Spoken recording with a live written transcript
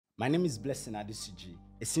My name is Adesiji,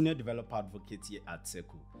 a senior developer advocate here at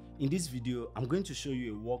Circle. In this video, I'm going to show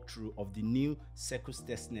you a walkthrough of the new Circle's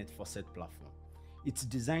Testnet Faucet platform. It's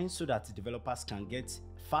designed so that developers can get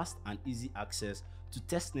fast and easy access to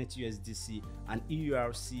Testnet USDC and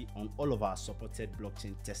EURC on all of our supported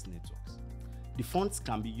blockchain test networks. The funds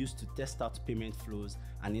can be used to test out payment flows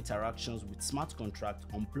and interactions with smart contracts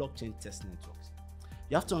on blockchain test networks.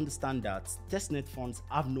 You have to understand that testnet funds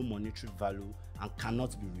have no monetary value and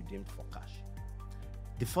cannot be redeemed for cash.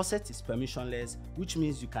 The faucet is permissionless, which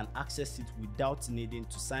means you can access it without needing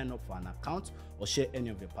to sign up for an account or share any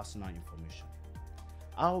of your personal information.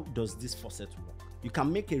 How does this faucet work? You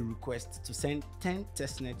can make a request to send 10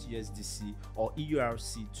 Testnet USDC or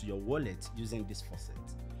EURC to your wallet using this faucet.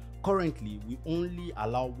 Currently, we only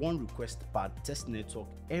allow one request per test network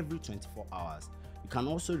every 24 hours. You can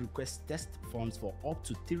also request test funds for up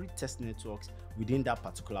to 3 test networks within that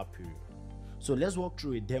particular period. So let's walk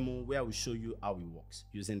through a demo where we show you how it works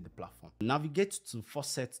using the platform. Navigate to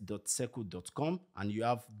faucet.circle.com and you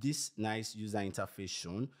have this nice user interface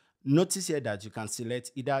shown. Notice here that you can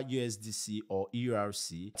select either USDC or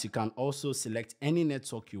EURC. You can also select any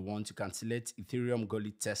network you want. You can select Ethereum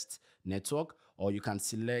Goalie test network, or you can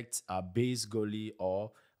select a base Goalie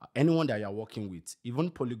or anyone that you're working with.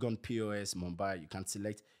 Even Polygon POS Mumbai, you can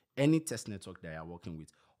select any test network that you're working with.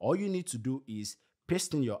 All you need to do is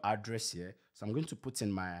paste in your address here. So I'm going to put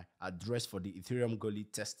in my address for the Ethereum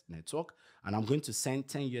Goalie test network, and I'm going to send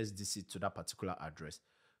 10 USDC to that particular address.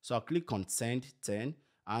 So I'll click on send 10.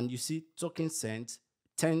 And you see token sent,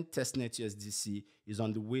 10 Testnet USDC is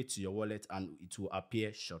on the way to your wallet and it will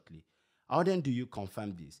appear shortly. How then do you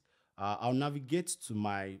confirm this? I'll navigate to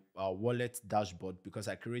my wallet dashboard because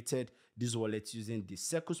I created this wallet using the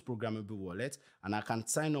Circle's programmable wallet, and I can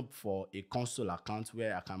sign up for a console account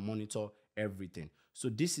where I can monitor everything. So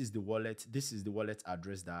this is the wallet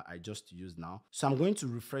address that I just used now. So I'm going to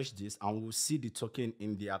refresh this and we'll see the token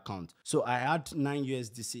in the account. So I had 9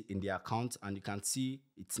 USDC in the account and you can see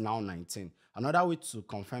it's now 19. Another way to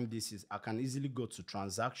confirm this is I can easily go to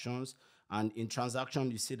transactions, and in transaction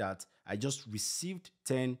you see that I just received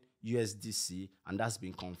 10 USDC and that's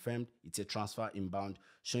been confirmed. It's a transfer inbound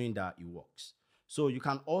showing that it works. So you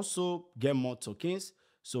can also get more tokens.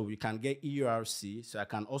 So we can get EURC. So I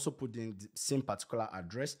can also put in the same particular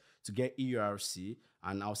address to get EURC,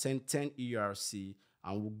 and I'll send 10 EURC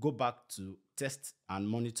and we'll go back to test and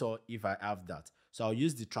monitor if I have that. So I'll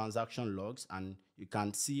use the transaction logs and you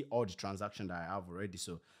can see all the transactions that I have already.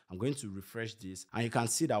 So I'm going to refresh this and you can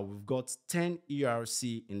see that we've got 10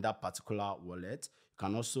 EURC in that particular wallet. You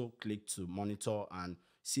can also click to monitor and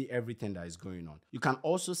see everything that is going on. You can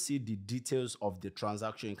also see the details of the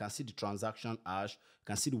transaction. You can see the transaction hash, you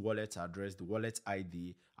can see the wallet address, the wallet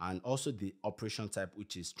ID, and also the operation type,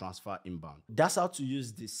 which is transfer inbound. That's how to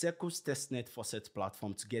use the Circle's Testnet Faucet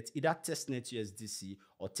platform to get either Testnet USDC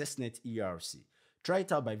or Testnet EURC. Try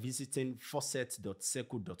it out by visiting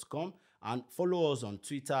faucet.circle.com and follow us on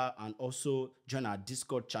Twitter, and also join our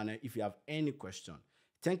Discord channel if you have any question.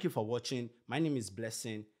 Thank you for watching. My name is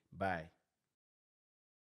Blessing. Bye.